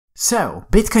So,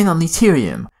 Bitcoin on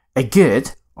Ethereum, a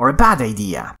good or a bad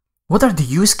idea? What are the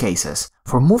use cases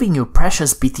for moving your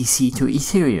precious BTC to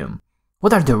Ethereum?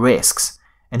 What are the risks?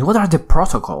 And what are the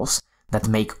protocols that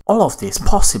make all of this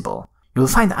possible? You'll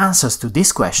find answers to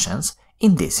these questions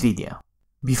in this video.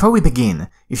 Before we begin,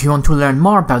 if you want to learn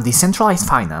more about decentralized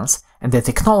finance and the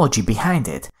technology behind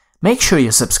it, make sure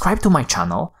you subscribe to my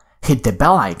channel, hit the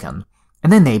bell icon,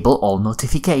 and enable all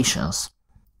notifications.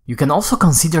 You can also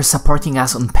consider supporting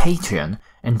us on Patreon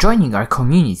and joining our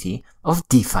community of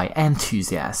DeFi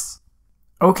enthusiasts.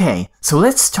 Okay, so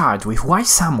let's start with why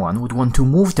someone would want to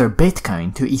move their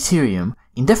Bitcoin to Ethereum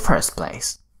in the first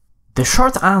place. The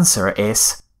short answer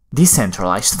is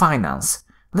decentralized finance.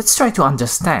 Let's try to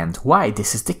understand why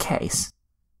this is the case.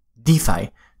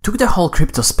 DeFi took the whole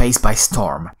crypto space by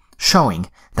storm, showing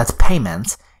that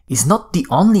payments is not the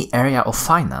only area of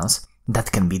finance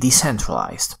that can be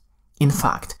decentralized. In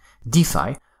fact,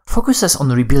 DeFi focuses on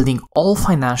rebuilding all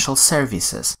financial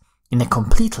services in a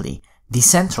completely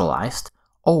decentralized,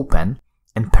 open,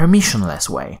 and permissionless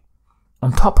way.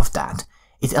 On top of that,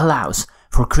 it allows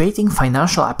for creating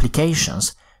financial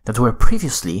applications that were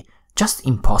previously just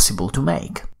impossible to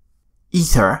make.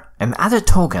 Ether and other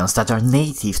tokens that are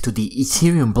native to the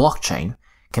Ethereum blockchain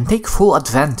can take full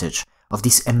advantage of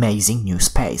this amazing new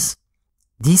space.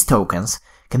 These tokens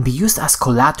can be used as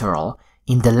collateral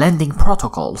in the lending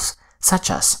protocols such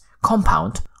as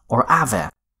Compound or Aave.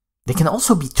 They can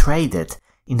also be traded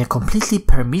in a completely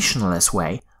permissionless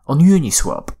way on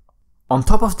Uniswap. On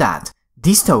top of that,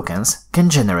 these tokens can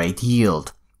generate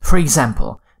yield, for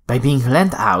example, by being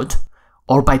lent out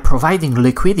or by providing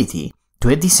liquidity to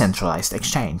a decentralized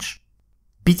exchange.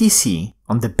 BTC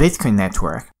on the Bitcoin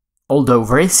network, although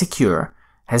very secure,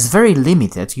 has very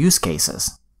limited use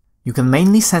cases. You can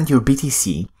mainly send your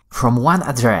BTC from one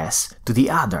address to the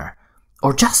other,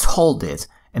 or just hold it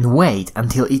and wait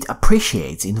until it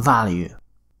appreciates in value.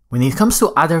 When it comes to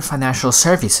other financial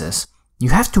services, you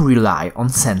have to rely on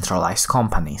centralized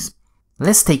companies.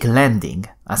 Let's take lending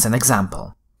as an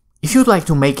example. If you'd like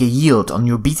to make a yield on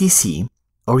your BTC,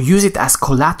 or use it as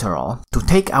collateral to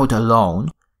take out a loan,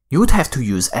 you would have to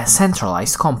use a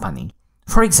centralized company,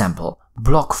 for example,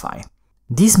 BlockFi.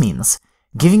 This means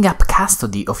giving up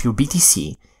custody of your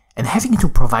BTC and having to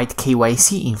provide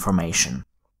KYC information.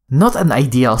 Not an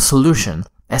ideal solution,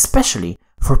 especially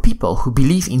for people who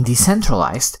believe in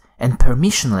decentralized and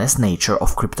permissionless nature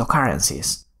of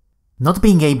cryptocurrencies. Not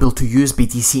being able to use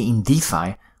BTC in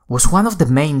DeFi was one of the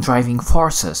main driving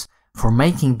forces for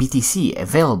making BTC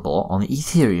available on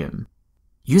Ethereum.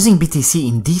 Using BTC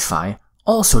in DeFi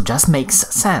also just makes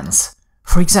sense.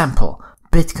 For example,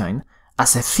 Bitcoin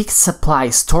as a fixed supply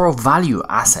store of value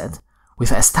asset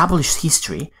with established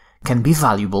history can be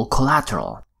valuable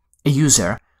collateral. A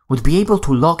user would be able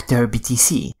to lock their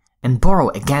BTC and borrow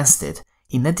against it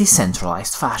in a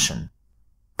decentralized fashion.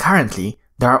 Currently,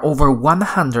 there are over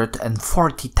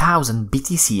 140,000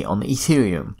 BTC on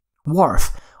Ethereum,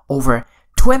 worth over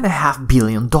 $2.5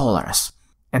 billion,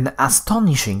 an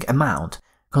astonishing amount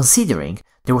considering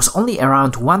there was only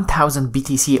around 1,000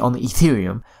 BTC on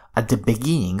Ethereum at the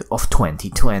beginning of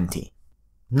 2020.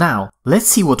 Now, let's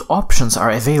see what options are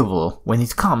available when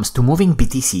it comes to moving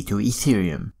BTC to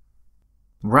Ethereum.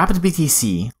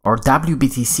 wBTC or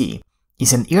wBTC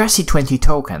is an ERC20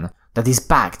 token that is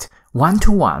backed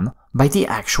one-to-one by the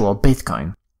actual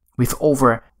Bitcoin. With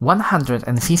over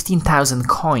 115,000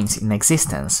 coins in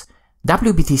existence,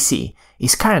 wBTC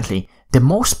is currently the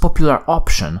most popular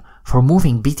option for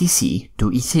moving BTC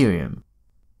to Ethereum.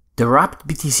 The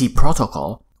wBTC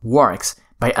protocol works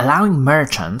by allowing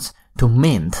merchants to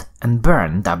mint and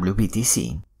burn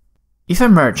wBTC. If a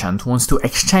merchant wants to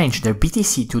exchange their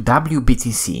BTC to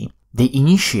wBTC, they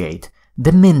initiate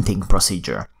the minting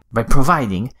procedure by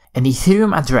providing an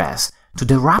Ethereum address to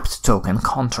the wrapped token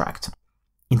contract.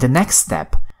 In the next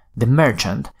step, the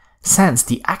merchant sends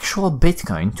the actual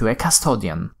Bitcoin to a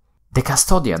custodian. The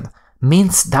custodian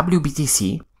mints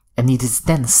wBTC and it is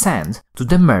then sent to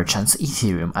the merchant's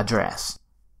Ethereum address.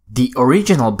 The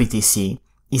original BTC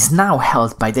is now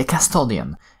held by the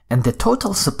custodian, and the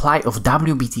total supply of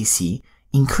wBTC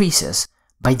increases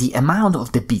by the amount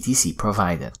of the BTC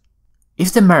provided.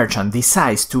 If the merchant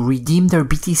decides to redeem their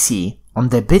BTC on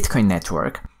the Bitcoin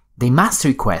network, they must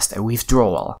request a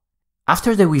withdrawal.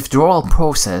 After the withdrawal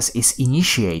process is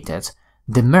initiated,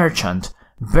 the merchant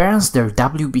burns their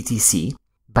wBTC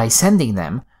by sending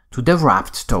them to the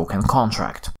wrapped token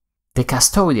contract. The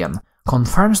custodian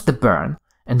confirms the burn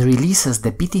and releases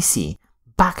the BTC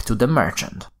back to the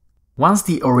merchant. Once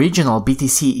the original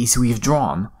BTC is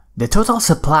withdrawn, the total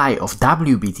supply of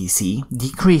wBTC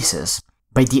decreases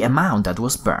by the amount that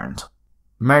was burned.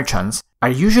 Merchants are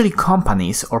usually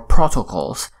companies or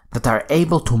protocols that are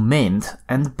able to mint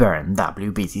and burn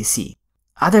wBTC.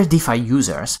 Other DeFi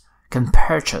users can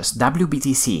purchase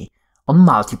wBTC on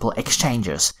multiple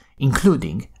exchanges,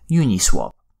 including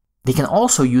Uniswap. They can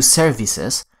also use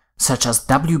services such as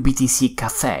wBTC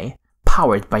Cafe,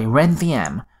 powered by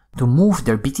renVM, to move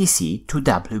their BTC to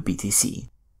wBTC.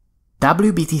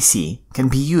 wBTC can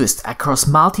be used across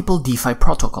multiple DeFi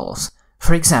protocols.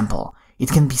 For example, it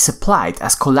can be supplied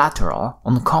as collateral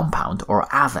on Compound or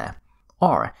Aave,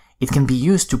 or it can be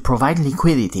used to provide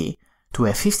liquidity to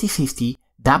a 50/50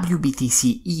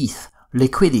 wBTC ETH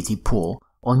liquidity pool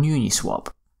on Uniswap.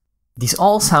 This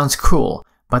all sounds cool,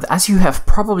 but as you have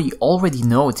probably already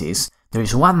noticed, there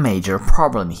is one major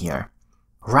problem here.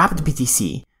 Wrapped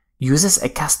BTC uses a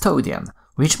custodian,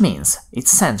 which means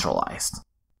it's centralized.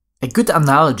 A good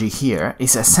analogy here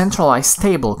is a centralized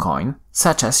stablecoin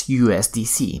such as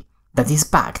USDC that is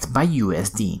backed by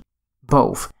USD.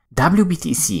 Both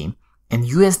wBTC and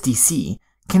USDC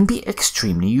can be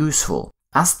extremely useful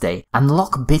as they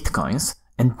unlock bitcoins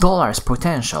and dollars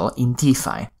potential in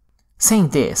DeFi. Saying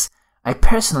this, I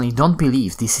personally don't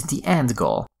believe this is the end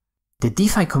goal. The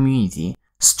DeFi community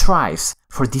strives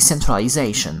for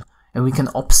decentralization, and we can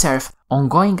observe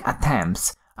ongoing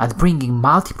attempts at bringing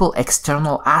multiple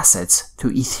external assets to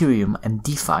Ethereum and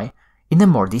DeFi in a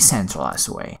more decentralized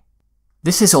way.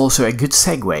 This is also a good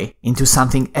segue into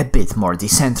something a bit more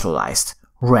decentralized,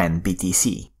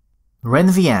 renBTC.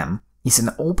 renVM is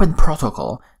an open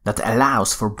protocol that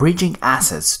allows for bridging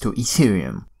assets to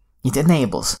Ethereum. It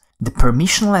enables the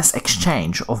permissionless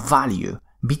exchange of value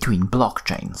between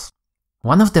blockchains.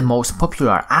 One of the most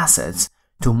popular assets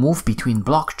to move between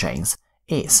blockchains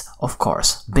is, of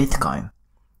course, Bitcoin.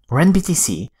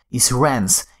 renBTC is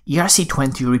REN's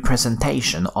ERC20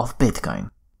 representation of Bitcoin.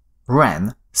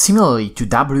 REN, similarly to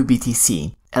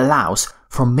wBTC, allows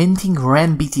for minting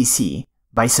renBTC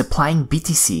by supplying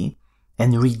BTC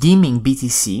and redeeming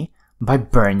BTC by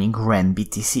burning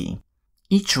renBTC.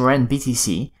 Each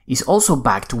renBTC is also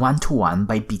backed one-to-one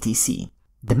by BTC.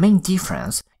 The main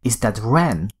difference is that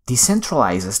REN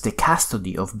decentralizes the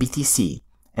custody of BTC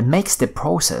and makes the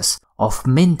process of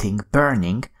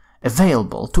minting/burning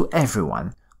available to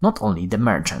everyone, not only the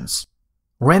merchants.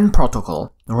 REN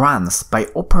protocol runs by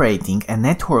operating a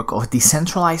network of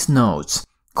decentralized nodes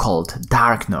called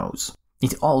dark nodes.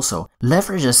 It also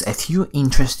leverages a few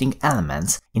interesting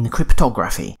elements in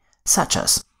cryptography, such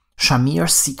as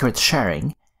Shamir's secret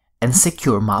sharing and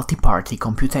secure multi-party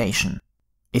computation.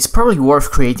 It's probably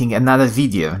worth creating another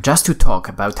video just to talk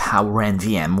about how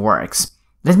renVM works.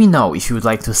 Let me know if you would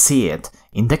like to see it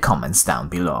in the comments down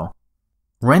below.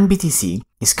 renBTC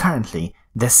is currently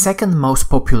the second most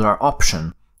popular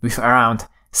option, with around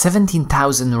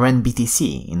 17,000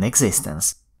 renBTC in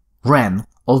existence. REN,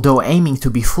 although aiming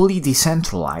to be fully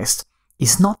decentralized,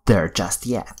 is not there just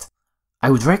yet. I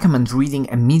would recommend reading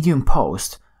a Medium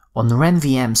post on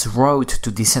renVM's road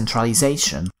to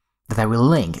decentralization that I will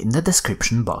link in the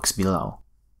description box below.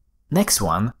 Next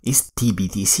one is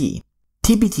tBTC.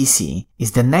 tBTC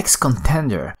is the next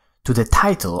contender to the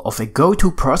title of a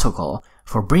go-to protocol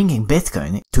for bringing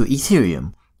Bitcoin to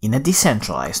Ethereum in a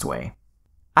decentralized way.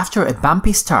 After a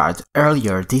bumpy start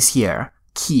earlier this year,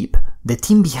 Keep, the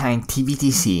team behind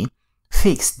tBTC,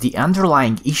 fixed the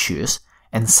underlying issues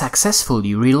and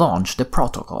successfully relaunched the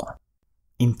protocol.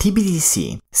 In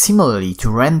tBTC, similarly to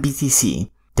renBTC,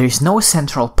 there is no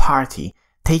central party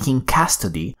taking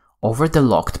custody over the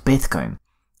locked Bitcoin,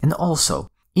 and also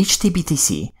each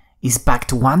tBTC is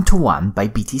backed one-to-one by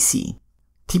BTC.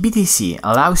 tBTC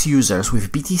allows users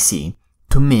with BTC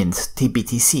to mint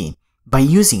tBTC by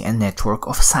using a network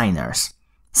of signers.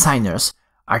 Signers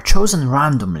are chosen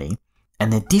randomly,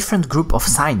 and a different group of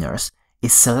signers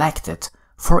is selected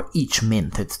for each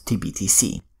minted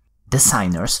tBTC. The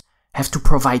signers have to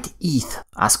provide ETH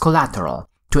as collateral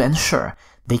to ensure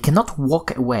they cannot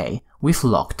walk away with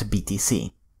locked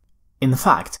BTC. In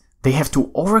fact, they have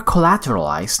to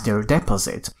over-collateralize their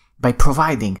deposit by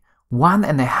providing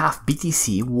 1.5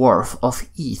 BTC worth of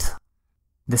ETH.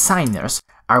 The signers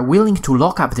are willing to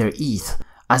lock up their ETH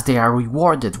as they are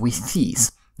rewarded with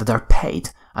fees that are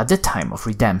paid at the time of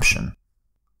redemption.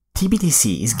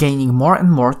 tBTC is gaining more and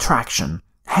more traction,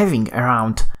 having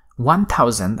around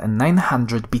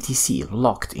 1,900 BTC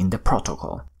locked in the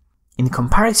protocol. In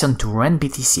comparison to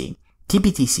renBTC,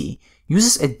 tBTC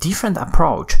uses a different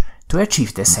approach to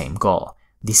achieve the same goal,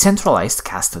 decentralized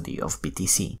custody of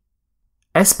BTC.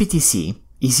 sBTC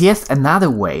is yet another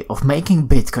way of making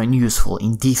Bitcoin useful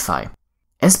in DeFi.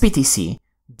 sBTC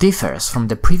differs from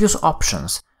the previous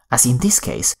options, as in this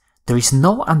case there is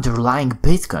no underlying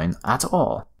Bitcoin at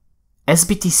all.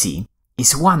 sBTC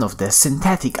is one of the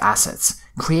synthetic assets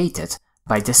created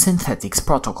by the Synthetics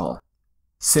protocol.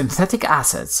 Synthetic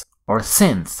assets, or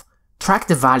synth, track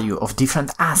the value of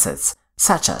different assets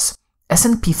such as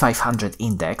S&P 500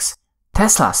 index,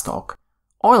 Tesla stock,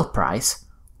 oil price,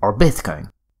 or Bitcoin.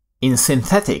 In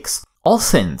synthetics, all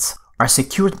synths are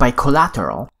secured by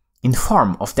collateral in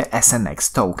form of the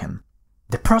SNX token.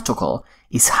 The protocol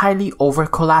is highly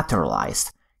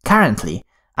over-collateralized, currently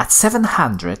at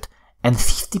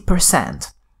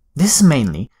 750%. This is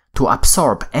mainly to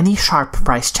absorb any sharp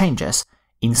price changes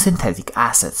in synthetic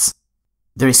assets.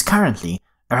 There is currently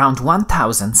around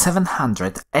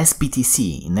 1,700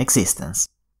 sBTC in existence.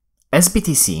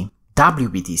 sBTC,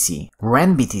 wBTC,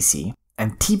 renBTC,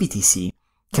 and tBTC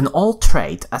can all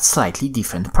trade at slightly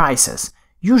different prices,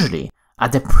 usually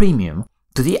at a premium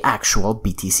to the actual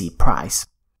BTC price.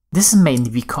 This is mainly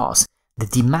because the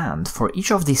demand for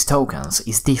each of these tokens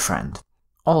is different.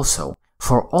 Also,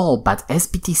 for all but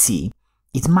sBTC,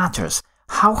 it matters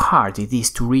how hard it is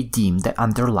to redeem the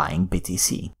underlying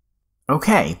BTC.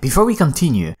 Okay, before we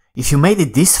continue, if you made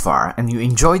it this far and you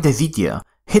enjoyed the video,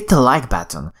 hit the like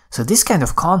button so this kind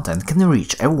of content can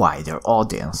reach a wider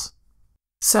audience.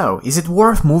 So, is it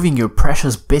worth moving your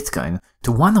precious Bitcoin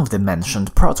to one of the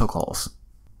mentioned protocols?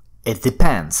 It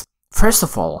depends. First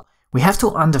of all, we have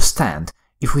to understand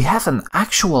if we have an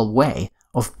actual way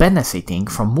of benefiting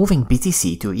from moving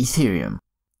BTC to Ethereum.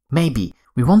 Maybe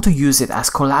we want to use it as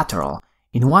collateral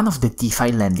in one of the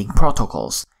DeFi lending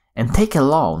protocols and take a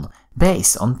loan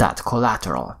based on that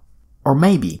collateral. Or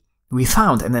maybe we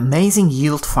found an amazing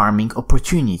yield farming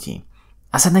opportunity.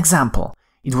 As an example,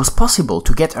 it was possible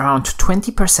to get around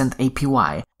 20%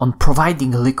 APY on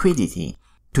providing liquidity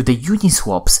to the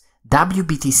Uniswap's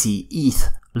wBTC ETH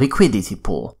liquidity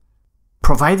pool.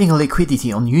 Providing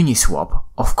liquidity on Uniswap,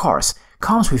 of course,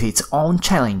 comes with its own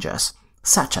challenges,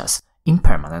 such as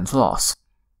impermanent loss.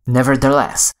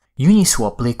 Nevertheless,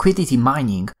 Uniswap liquidity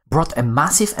mining brought a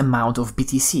massive amount of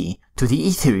BTC to the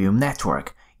Ethereum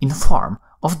network in form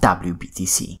of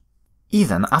wBTC.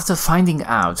 Even after finding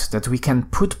out that we can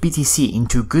put BTC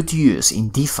into good use in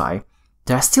DeFi,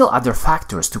 there are still other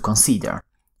factors to consider.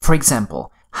 For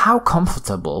example, how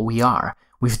comfortable we are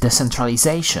with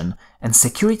decentralization and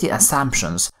security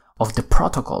assumptions of the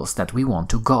protocols that we want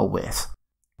to go with.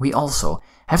 We also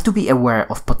have to be aware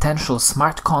of potential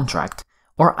smart contract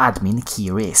or admin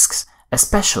key risks,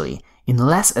 especially in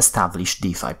less established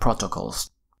DeFi protocols.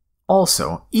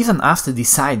 Also, even after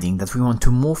deciding that we want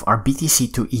to move our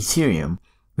BTC to Ethereum,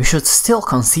 we should still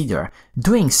consider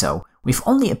doing so with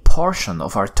only a portion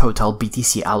of our total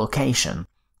BTC allocation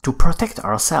to protect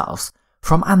ourselves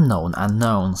from unknown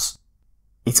unknowns.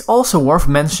 It's also worth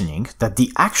mentioning that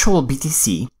the actual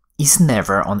BTC is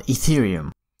never on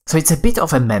Ethereum, so it's a bit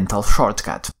of a mental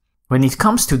shortcut. When it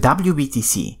comes to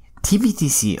wBTC,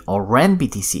 tBTC or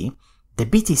renBTC, the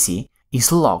BTC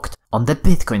is locked on the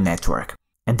Bitcoin network,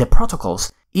 and the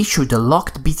protocols issue the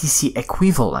locked BTC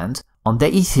equivalent on the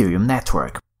Ethereum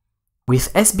network.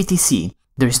 With sBTC,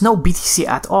 there is no BTC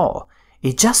at all,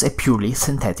 it's just a purely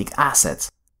synthetic asset,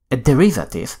 a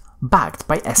derivative backed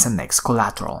by SNX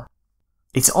collateral.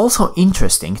 It's also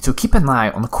interesting to keep an eye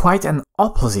on quite an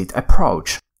opposite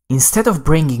approach. Instead of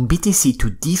bringing BTC to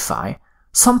DeFi,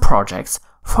 some projects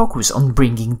focus on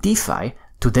bringing DeFi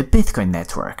to the Bitcoin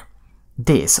network.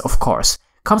 This, of course,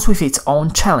 comes with its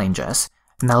own challenges,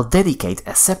 and I'll dedicate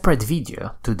a separate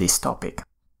video to this topic.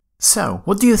 So,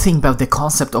 what do you think about the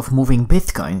concept of moving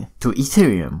Bitcoin to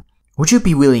Ethereum? Would you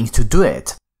be willing to do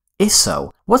it? If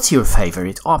so, what's your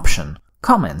favorite option?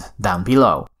 Comment down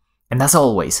below. And as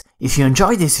always, if you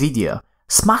enjoyed this video,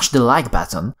 smash the like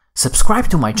button, subscribe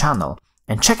to my channel,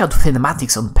 and check out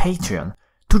Finematics on Patreon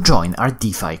to join our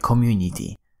DeFi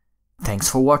community. Thanks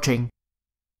for watching.